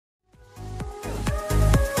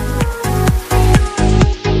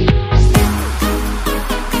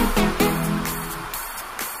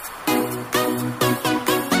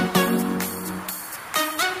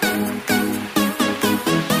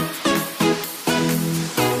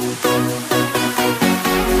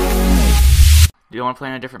you want to play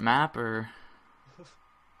on a different map, or?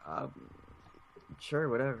 Sure,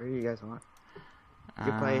 whatever you guys want. You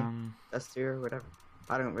can play Dust 2 or whatever.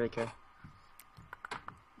 I don't really care.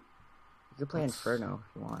 You can play Inferno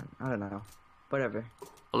if you want. I don't know. Whatever.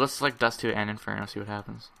 Well, let's select Dust 2 and Inferno, see what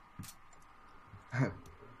happens.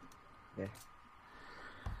 Yeah.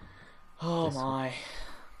 Oh my.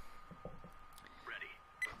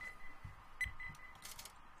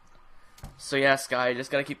 So yeah, Sky, you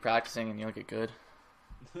just gotta keep practicing and you'll get good.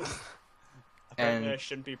 Apparently I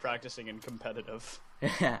shouldn't be practicing in competitive.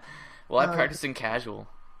 Yeah. Well, I practice in casual.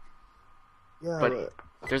 Yeah, but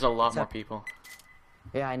there's a lot more people.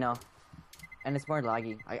 Yeah, I know. And it's more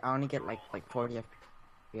laggy. I only get like 40 FPS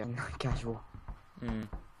in casual. Mm.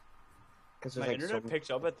 My internet picked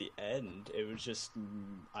up at the end. It was just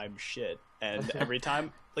I'm shit, and every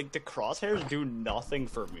time like the crosshairs do nothing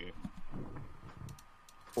for me.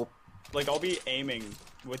 Like I'll be aiming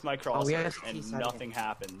with my crosshairs and nothing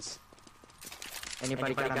happens.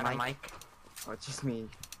 Anybody got a mic? Oh, it's just me.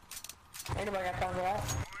 Anybody got time for that?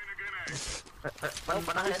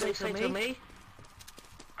 What did they say to me?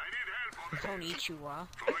 Don't eat you,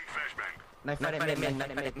 Knife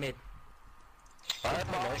mid.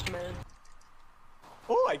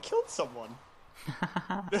 Oh, I killed someone.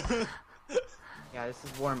 Yeah, this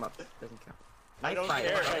is warm up. Doesn't count. I don't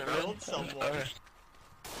care. I killed someone.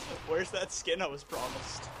 Where's that skin I was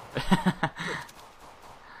promised?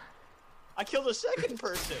 I killed a second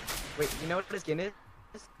person. Wait, you know what this skin is?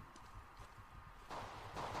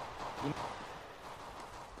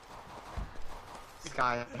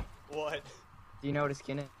 Sky. What? Do you know what a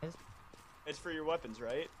skin is? It's for your weapons,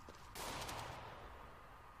 right?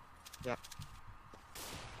 Yeah.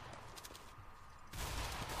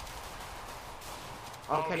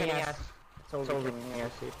 Okay, yes. Totally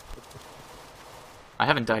yes. I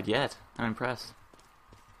haven't died yet. I'm impressed.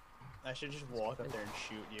 I should just walk up there and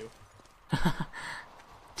shoot you.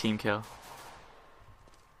 Team kill.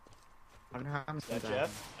 Is that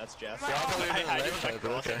Jeff? That's Jeff. I do my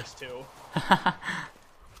crosshairs too.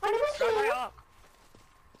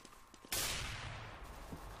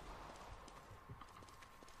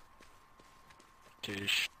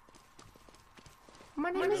 My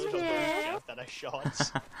name is Jeff that I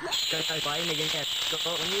shot. Guys, buy in again.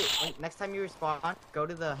 Next time you respawn, go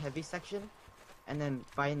to the heavy section, and then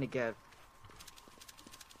buy in the Gev.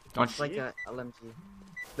 It's like a LMG.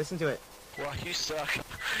 Listen to it. Wow, you suck.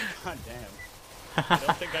 God damn. I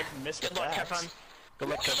don't think I can miss the Good luck, have fun. Good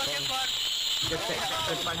luck, have fun. Good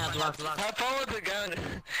fun, have luck. Have fun with the gun.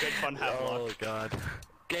 Good fun, have luck. Oh god.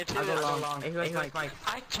 Get to I'll it. go long. Hey, who's Mike?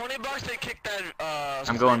 $20 to kick that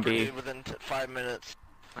I'm going B. Within 5 minutes.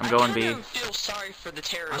 I'm going B. I feel sorry for the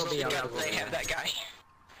terrorists because they have that guy.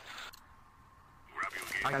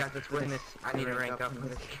 I got this witness. I need to rank up.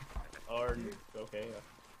 Okay,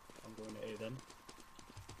 I'm going to A then.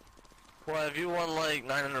 Well, have you won like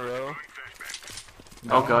 9 in a row?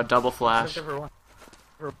 Oh god, double flash.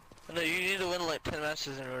 No, you need to win like 10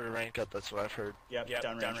 matches in order to rank up, that's what I've heard. Yep,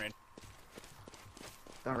 downrange.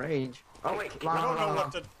 Downrange. Oh wait, I don't know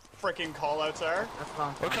what the freaking callouts are. That's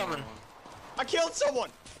long. We're coming. I killed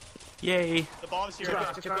someone! Yay. The bomb's here. One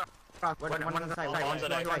on the side. Bombs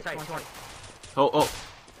at A. Oh.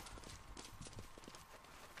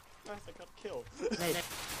 I got killed.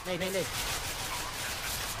 Nate.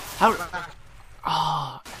 How?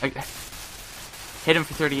 Oh, I hit him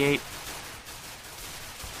for 38.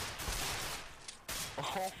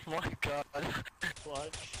 Oh my god.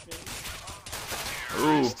 Clutch me.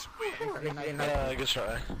 Ooh. Good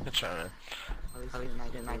try. Good try, man.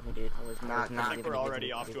 I think we're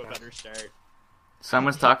already off to a better start.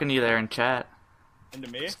 Someone's talking to you there in chat. And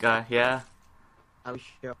to me? This guy, yeah.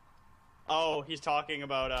 Oh, he's talking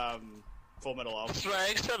about, Full Metal Alchemy. That's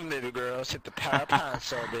right, except maybe girls hit the power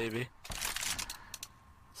pants all baby.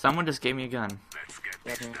 Someone just gave me a gun.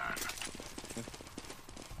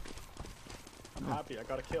 I'm happy, I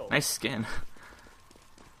got a kill. Nice skin.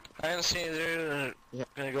 I haven't seen either.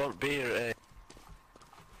 Gonna go B or A.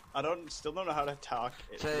 I still don't know how to talk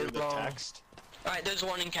through the text. Alright, there's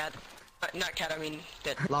one in cat. Not cat, I mean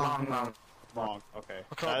dead. Long. Okay.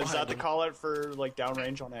 Is that the call out for like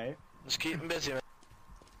downrange on A? Just keep him busy, man.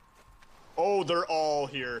 Oh, they're all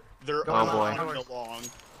here. They're all on the long.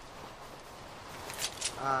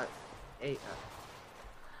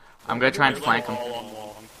 I'm gonna try and flank him. All on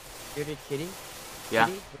long. Bearded Kitty? Yeah.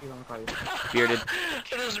 Kitty? What do you want to call you? Bearded.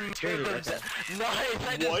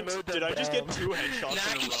 What? Did I just get 2 headshots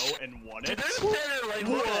in a row and won it?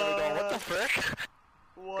 What the frick?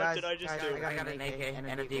 What did I just do? I got an AK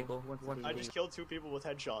and a deagle. I just killed 2 people with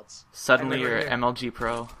headshots. Suddenly you're MLG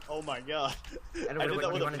Pro. Oh my god. I did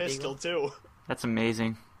that with a pistol too. That's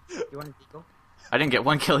amazing. You want a deagle? I didn't get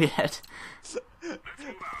one kill yet.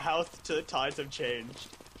 How the tides have changed.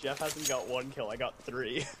 Jeff hasn't got 1 kill, I got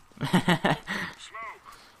 3.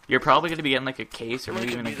 You're probably going to be getting like a case or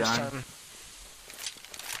maybe even a gun.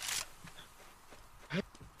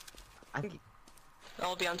 I think.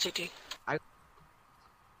 I'll be on CT. I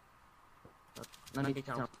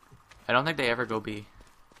don't think they ever go B.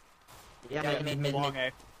 Yeah, mid. Long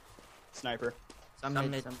A. Sniper. Some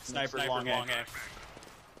mid. Sniper, long A.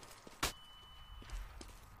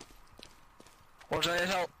 What's that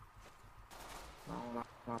help?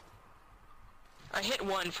 I hit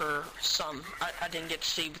one for some. I didn't get to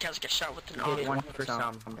see because I got shot with the Hit audio. one for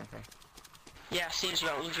some. Okay. Yeah,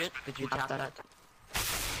 CSGO legit. Did you tap that?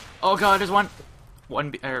 Oh god, there's one.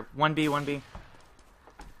 1B, or 1B.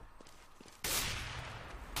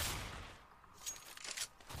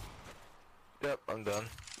 Yep, I'm done.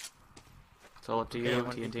 It's all up to you,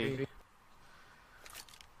 TNT.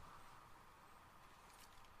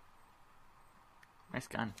 Nice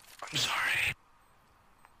gun. I'm sorry.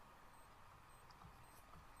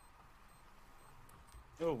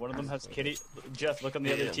 Oh, one of them has kitty. Jeff, look on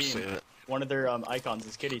the other team. Save it. One of their icons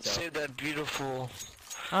is kitty tail. Save that beautiful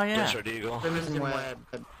Oh yeah. Desert Eagle. Crimson web.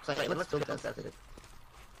 Let's still test it.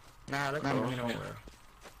 Nah, let's go.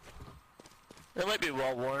 It might be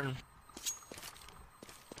well worn.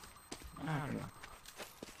 I don't know.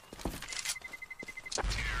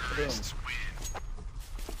 Boom.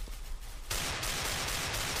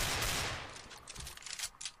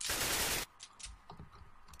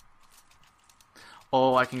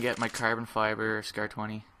 Oh, I can get my carbon fiber Scar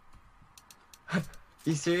 20.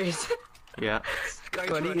 You serious? Yeah. Scar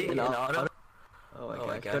 20 in auto? Oh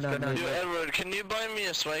my god. Yo, Edward, can you buy me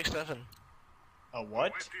a swag, Stefan? A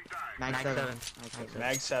what? Mag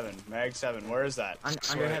 7. Mag 7. Where is that?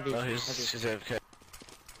 Under heavy. Oh, he's okay.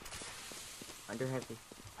 Under heavy.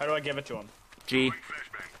 How do I give it to him? G.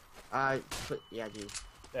 Yeah, G.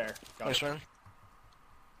 There. Got Nice it. man.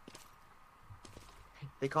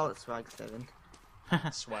 They call it swag 7.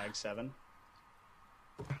 Swag 7.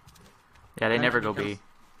 Yeah, they never go B.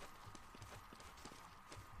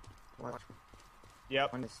 Watch.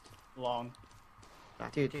 Yep. One is... Long. Yeah,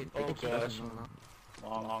 dude. Oh, gosh.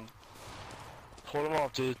 Long. Hold him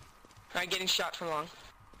off, dude. I'm getting shot from long.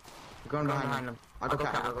 You're going behind them. I'll go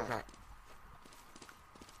cat.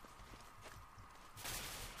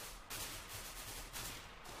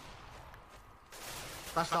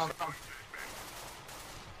 Flash long.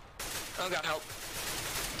 Oh god, help.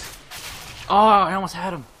 Oh, I almost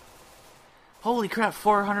had him. Holy crap,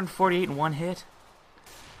 448 in one hit.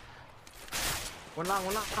 One long.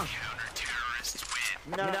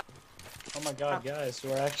 No. Oh my god, guys,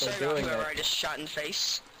 we're actually Sorry about doing whoever it. I just shot in the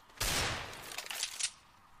face.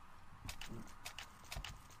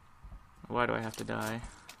 Why do I have to die?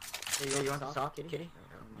 Hey, you want to talk, kitty?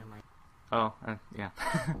 Never mind. Oh, yeah.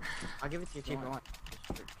 I'll give it to you if you want.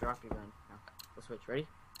 Just drop your gun. No. We'll switch. Ready?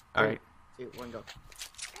 Alright, 2, 1, go.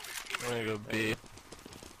 I'm gonna go B.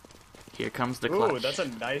 here comes the clutch. Ooh, that's a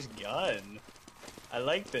nice gun. I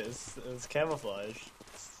like this. It's camouflage.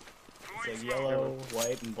 It's like yellow,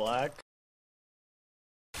 white, and black.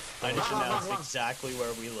 I just announced exactly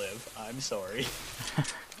where we live. I'm sorry.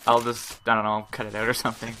 I'll just, I don't know, cut it out or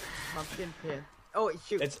something. Pumpkin pin. Oh,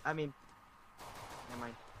 shoot. It's- I mean... Never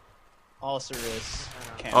mind. All serious.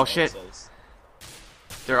 Oh, shit. Says.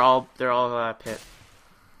 They're all pit.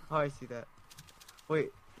 Oh, I see that.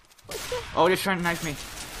 Wait. Oh, they're trying to knife me.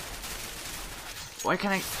 Why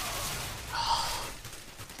can't I...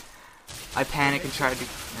 I panic and try to...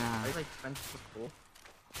 Are you like friends with school?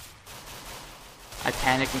 I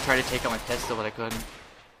panicked and tried to take out my pistol, but I couldn't.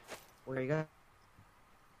 Where are you going?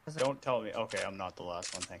 Don't tell me. Okay, I'm not the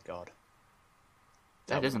last one, thank God.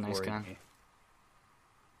 That is a would nice worry gun. me.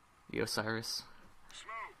 The Osiris.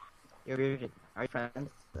 You're bearded. Are you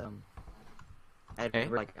friends? Ed, Hey?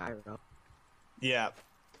 we're like, I don't know. Yeah.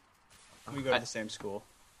 We go to the same school.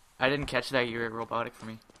 I didn't catch that. You were robotic for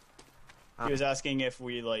me. He was asking if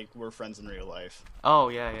we, like, were friends in real life. Oh,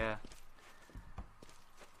 yeah.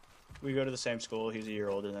 We go to the same school. He's a year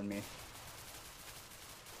older than me.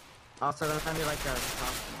 Also, that's gonna be like a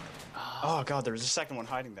sophomore. Oh, God, there was a second one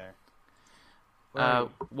hiding there. Where are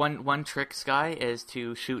One trick, Sky, is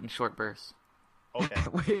to shoot in short bursts. Okay.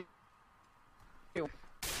 Wait.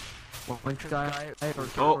 One guy.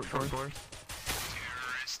 Oh. Short.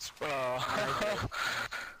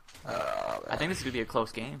 I think this is gonna be a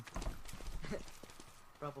close game.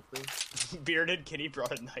 Probably. BeardedKitty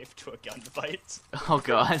brought a knife to a gunfight. Oh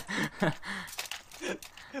god.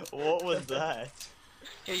 What was that?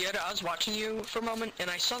 Yeah, Yoda, I was watching you for a moment,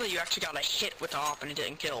 and I saw that you actually got a hit with the op and it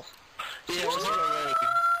didn't kill. Yeah, it was in the leg.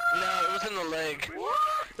 No, it was in the leg.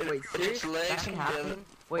 Wait, If it's seriously? legs That can and happen?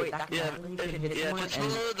 Wait, that can yeah, happen? You can hit yeah, if someone it's and...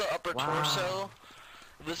 below the upper Wow. torso,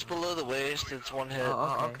 if it's below the waist, it's one hit.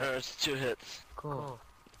 Oh, okay. Or it's 2 hits. Cool.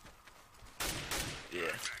 Yeah.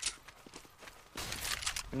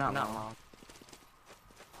 You're not wrong.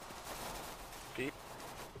 B?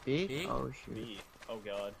 B? Oh, shoot. B. Oh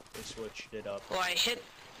god, they switched it up. Well, I hit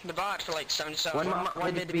the bot for like 77.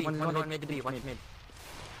 One mid to B, one mid to B, one mid.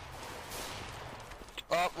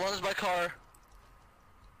 Oh, one's by car.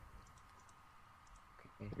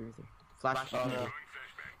 Okay, here. Flash. Oh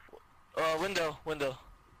no. Window. Bomb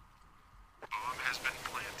has been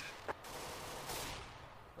planted.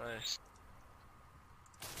 Nice.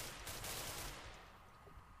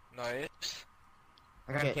 Nice.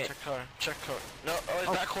 I got hit. Check car. No, oh,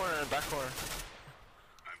 it's back corner.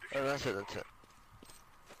 Oh, that's it.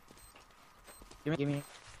 Give me.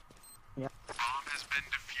 Bomb has been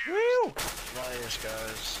defused. Nice,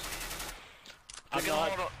 guys. I'm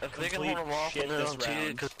not If they can complete hold them off shit when they're this on T, round.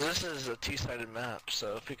 because this is a T-sided map,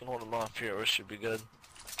 so if we can hold them off here, we should be good.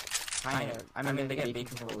 Kinda. I mean, they get B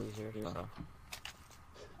control easier, so.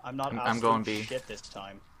 I'm not I'm going absolute B. shit this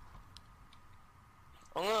time.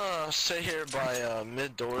 I'm gonna sit here by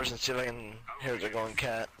mid doors and see if I can hear they're going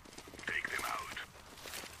cat. Take them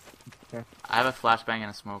out. I have a flashbang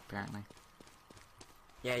and a smoke, apparently.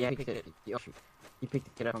 Yeah, you picked it. You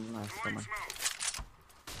picked it up from last Throwing someone. smoke.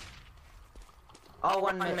 Oh,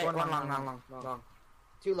 one long.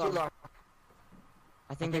 Too long.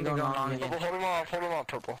 I think they're going long again. Purple, hold them off,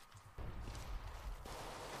 purple.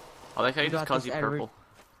 Oh, they You just got calls this, you purple.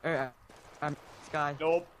 Sky.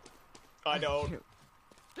 Nope. I don't.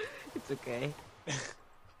 It's okay.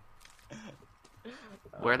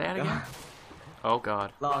 Where are they at again? Oh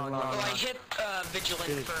god. Long. Well, I hit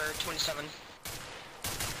Vigilant for 27.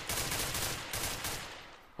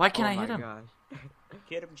 Why can't I hit him? Gosh.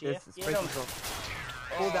 Get him, Jeff. This is Get pretty him. cool.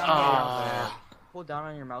 Pull down Oh. on your mouse. Pull down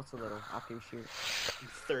on your mouse a little after you shoot.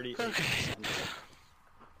 38.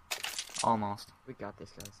 Almost. We got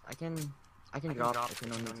this, guys. I can drop if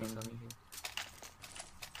no one's in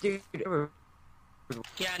here. Dude,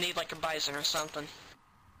 Yeah, I need like a bison or something.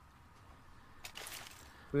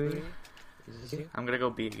 is this you? I'm gonna go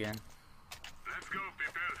B again. Let's go,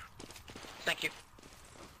 people. Thank you.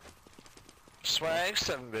 Swag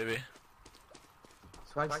 7, baby.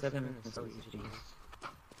 Swag 7 is so easy to use.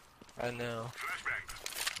 I know. Flashbang.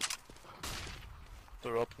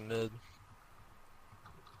 They're up mid.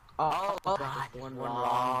 Oh, God. One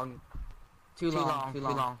long. Too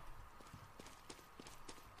long.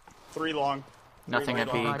 3 long. Nothing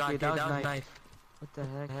at B. Oh, God, dude, that was nice. What the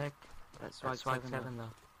heck? That's swag 7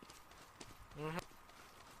 though.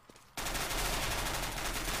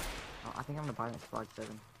 Oh, I think I'm gonna buy that swag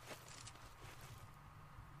 7.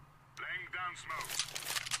 Laying down smoke.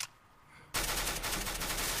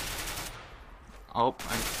 Oh,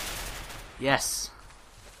 yes.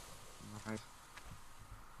 Alright.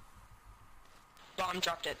 Bomb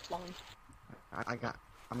dropped it. Long.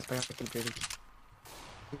 I'm spraying the computer.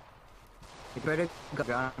 You better go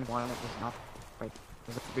down one that was not right.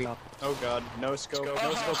 There's a 3 up. Oh god, no scope.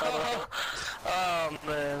 No scope ever. Oh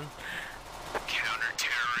man.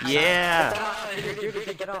 Counter-terrorist. Yeah.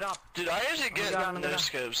 Dude, get up. Dude, I usually get down, no down.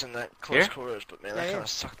 scopes in that close Here? quarters, but man, Yeah, that yeah. kind of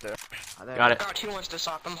sucked there. Got it. God, who wants to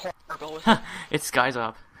stop? I'm horrible with it. It's Sky's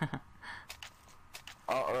up.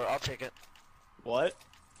 I'll take it. What?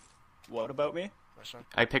 What about me? Nice one.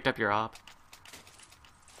 I picked up your op.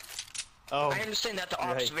 Oh, I understand that the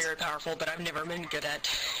ops is right. very powerful, but I've never been good at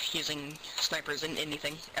using snipers in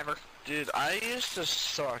anything, ever. Dude, I used to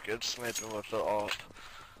suck at sniping with the AWP.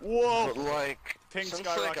 Whoa! But like, Ping since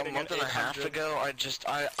like a skyrocketing month at and a half 800. ago,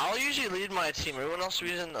 I'll usually lead my team. Everyone else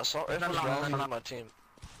using assault rifles, I'll lead my team.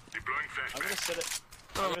 Deploying I'm flashbang. gonna sit it.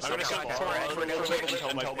 Oh, I'm gonna sit God, it for for it. a little bit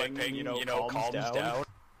until my ping, you know, calms down.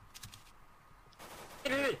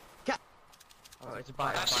 Oh, it's a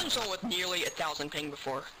buy. I've seen someone with nearly 1,000 ping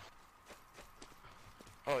before.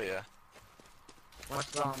 Oh yeah.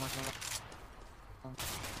 What's wrong?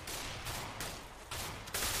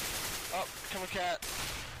 Oh, come on, cat.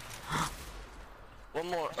 One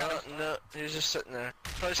more. No, he's just sitting there.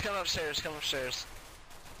 Oh, he's coming upstairs.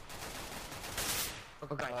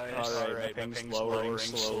 Okay. Nice. Alright, my ping's lowering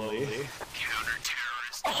slowly.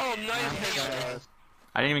 Counter-terrorist. Oh, nice.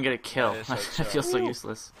 I didn't even get a kill. Nice I headshot. feel so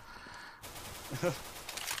useless.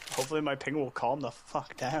 Hopefully my ping will calm the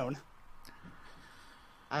fuck down.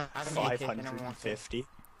 I have an AK, 550.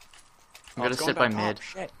 I'm gonna sit by mid.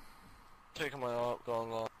 Shit. Taking my up, going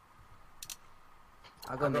long.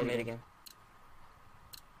 I'll go mid again.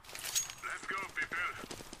 Let's go, people.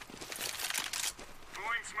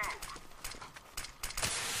 Throwing smoke.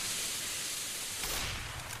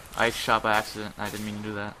 I shot by accident. I didn't mean to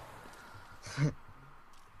do that. Throwing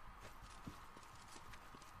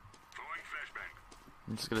flashbang.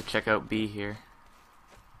 I'm just gonna check out B here.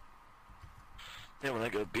 Yeah, when I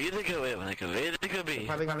go B, they go A. When I go A, they go B.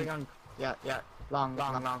 Probably going. Yeah. Long.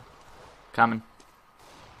 Coming.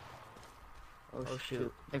 Oh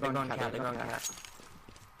shoot. They're going cat. Grenade out.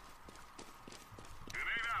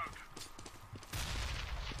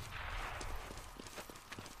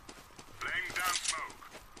 Laying down smoke.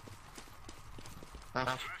 Sorry.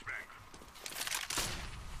 Flashbang.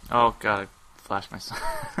 Oh god, I flashed myself.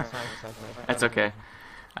 That's okay.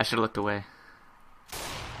 I should have looked away.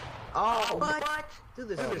 Oh, what? Do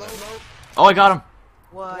the smoke. Oh, I got him!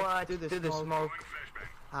 What? Do the smoke.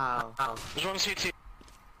 How? There's one CT.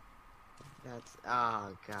 That's.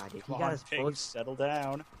 Oh god. If he Come got on, his pig, full settle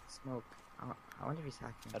down. smoke. I wonder if he's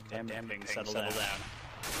hacking. God damn pig, settle down.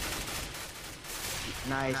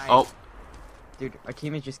 Nice. Oh, Dude, our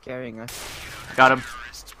team is just carrying us. got him.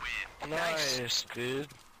 Nice, dude.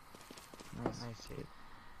 Nice, dude.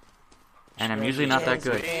 And I'm usually not that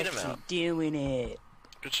good. Beat him out. Doing it.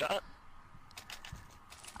 Good shot.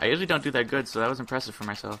 I usually don't do that good, so that was impressive for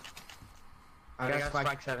myself. I got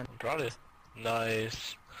spike 7. I'm proud of you.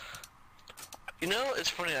 Nice. You know, it's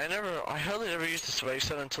funny, I hardly ever used the spike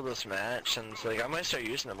set until this match, and it's like, I might start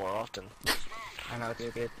using it more often. I know, it's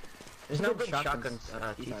good. There's no good shotguns,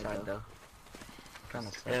 T-side though. Kinda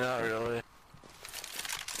Yeah, sucks. not really.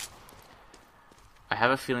 I have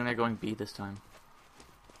a feeling they're going B this time.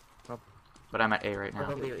 Prob- But I'm at A right now.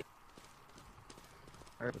 Probably.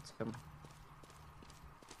 Alright, let's come.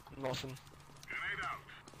 Nothing. Grenade out.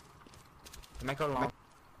 I might go long.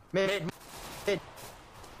 Mid.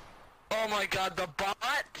 Oh my god, the bot!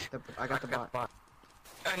 I got the bot.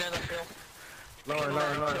 Another kill.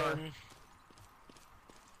 Lower.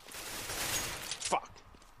 Fuck.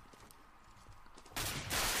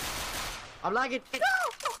 I'm lagging.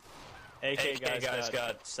 AK guys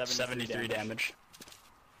got 73 damage.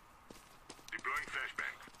 Deploying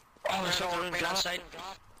flashbang. Oh, there's someone right outside.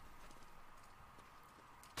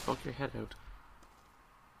 Poke your head out.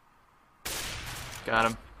 Got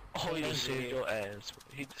him. Oh, he just saved your ass.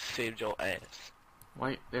 He just saved your ass.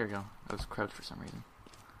 Why? There we go. I was crouched for some reason.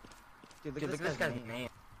 Dude, look at this guy's name.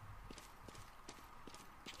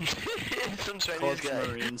 Some Chinese Corpse guy.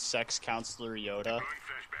 Marine Sex Counselor Yoda. Deploying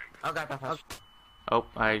flashbang. Oh god, flash. Oh,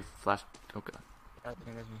 I flashed. Oh god. That's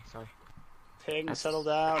me. Sorry. Pig, That's- settle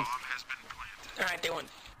down. Alright, they went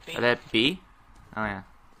B. Are they at B? Oh yeah.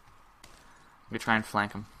 We try and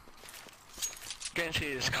flank them.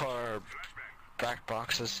 Guarantee his car back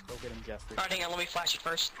boxes. Go get him, Jeffrey. Alright, hang on, let me flash it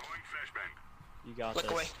first. Throwing flashbang. You got Look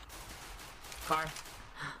this. away. Car.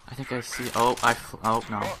 I think I see. Oh, oh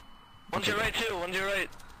no. One's your right too, one's your right.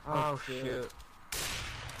 Oh shoot.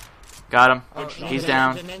 Got him. Oh, He's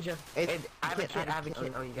down. Ninja. Hey, I have a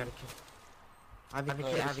kit. Oh, you got a kit. I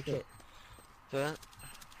have a kit. Yeah.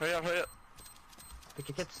 Hurry up. Pick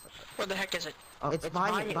your kits. Where the heck is it? Oh, it's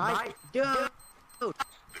mine. Dude. Defusing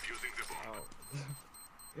the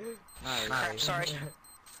bomb. Nice. Sorry.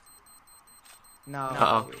 No.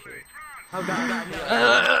 Uh-oh. Oh god, no.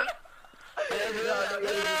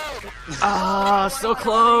 Ah, so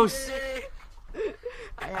close.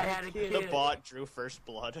 I had a kit. The bot drew first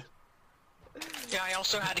blood. Yeah, I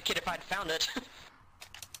also had a kid if I'd found it.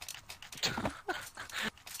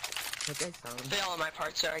 Okay, so. Fail on my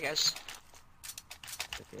part, sorry guys.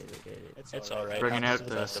 Okay. It's alright. Bringing out Happens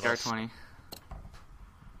to the best of Scar us. 20.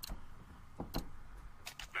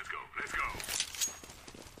 Let's go.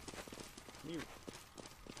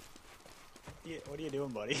 What are you doing,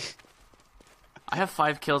 buddy? I have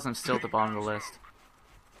 5 kills. I'm still at the bottom of the list.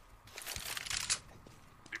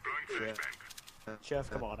 Deploying flashbang. Jeff,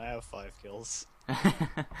 come on, I have 5 kills.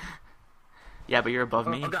 Yeah, but you're above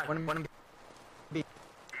me. Oh god, one B.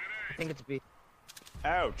 I think it's B.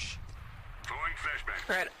 Ouch. Throwing flashbang.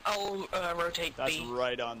 Alright, I'll rotate That's B.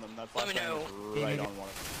 right on them. That Let me flashbang know. is right on one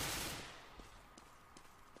of them.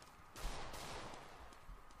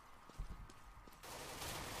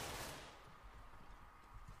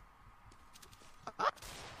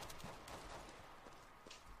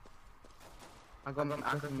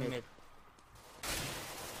 I'll go mid.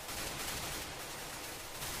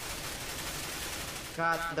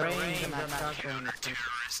 God, the range on that shotgun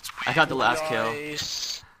is I got the last kill.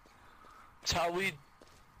 Nice. That's how we...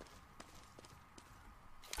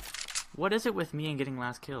 What is it with me and getting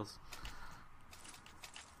last kills?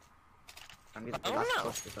 I'm getting I don't last know.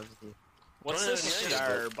 close because of you. What's Don't this know.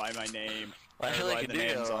 star by my name? I feel Or like by you the do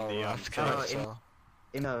names get on the last kill. kill, in- so...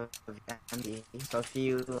 In the MD, so if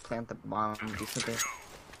you plant the bomb, do something.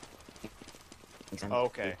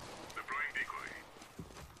 Okay. Deploying decoy.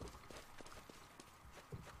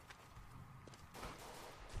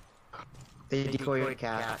 They decoy your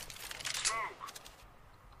cat.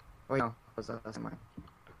 Wait, no. That's mine.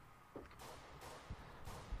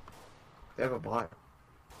 They have a bot.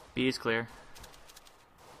 B is clear.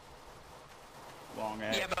 Long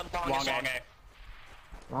A. Yeah, but long Long is A. on.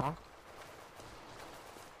 Wrong?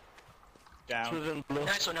 Down. Within blue.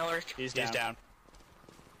 Nice one, Elric. He's down.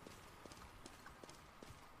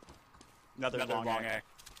 Another long A.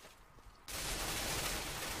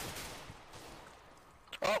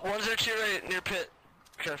 Oh, one's actually right near pit.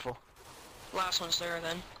 Careful. Last one's there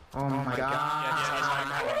then. Oh my god.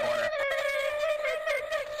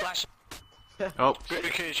 Flash. Oh,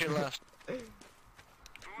 BeardedKitty to your left.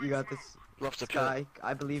 You got this, Left the pit. Sky.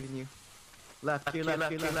 I believe in you. Left, to your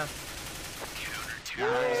left, to your left.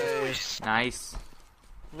 Nice. nice.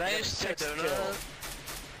 Nice. Six Donut. kill.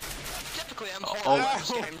 Typically, I'm Oh. horrible at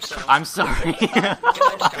this game, so. I'm sorry.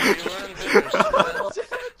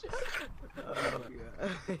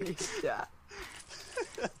 Yeah.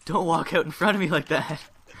 Don't walk out in front of me like that.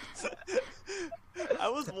 I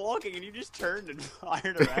was walking and you just turned and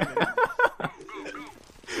fired around me.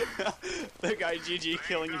 The guy GG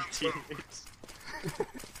killing your teammates.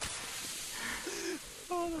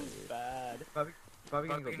 Oh, that's bad. Probably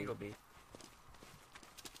gonna go B.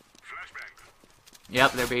 Flashbang.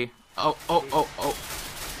 Yep, there B. Oh, oh, oh, oh.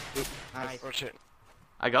 Nice. Watch it.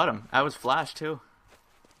 I got him. I was flash too.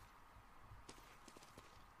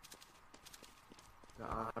 The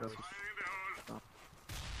auto. Fire in the hole.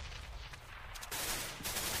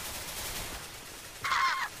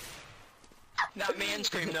 That man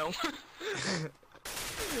scream though.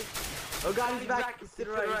 Oh god, he's back. He's to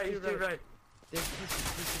the right, he's to the right.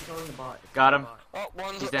 He's controlling the bot. Got him. Oh,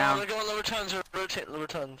 one's He's down. they're going lower tons. They're rotating lower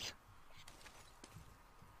tons.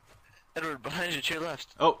 Edward, behind you, to your left.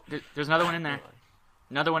 Oh, there's another one in there.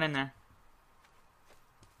 Another one in there.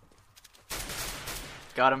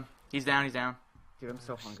 Got him. He's down, he's down. Dude, I'm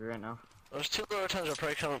so hungry right now. Those two lower tons are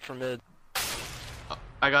probably coming from mid.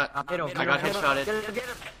 I got Hit him, I got hit him, headshotted. Get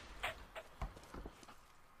him.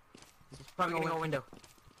 He's probably going window.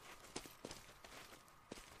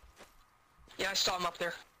 Yeah, I saw him up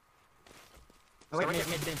there. Oh wait, mid.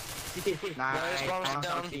 CT. Nice, bombs Nice.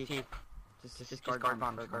 down. CT. Just guard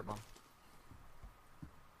bomb.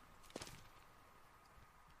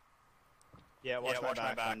 Yeah, watch my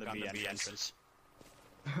back on the B entrance.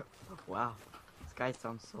 Wow. This guy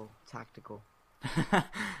sounds so tactical. Well,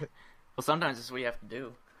 sometimes this is what you have to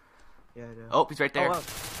do. Yeah, I know. Oh, he's right there. Oh,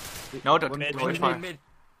 No, don't Mid, push mid, far. mid.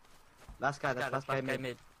 Last guy, that's last guy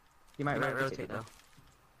mid. He might rotate though.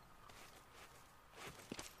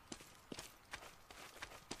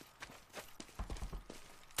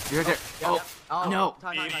 You're there. Oh, no.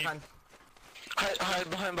 Time. Hide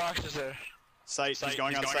behind boxes there. Sight, he's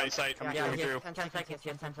going on sight. Coming Yeah, through. 10 seconds.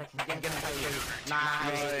 10 seconds. Get him. Nice.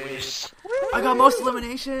 Nice. I got most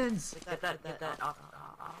eliminations. Get that.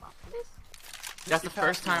 That's the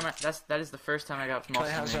first time. That is the first time I got Can I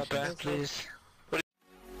most have that eliminations. back, please?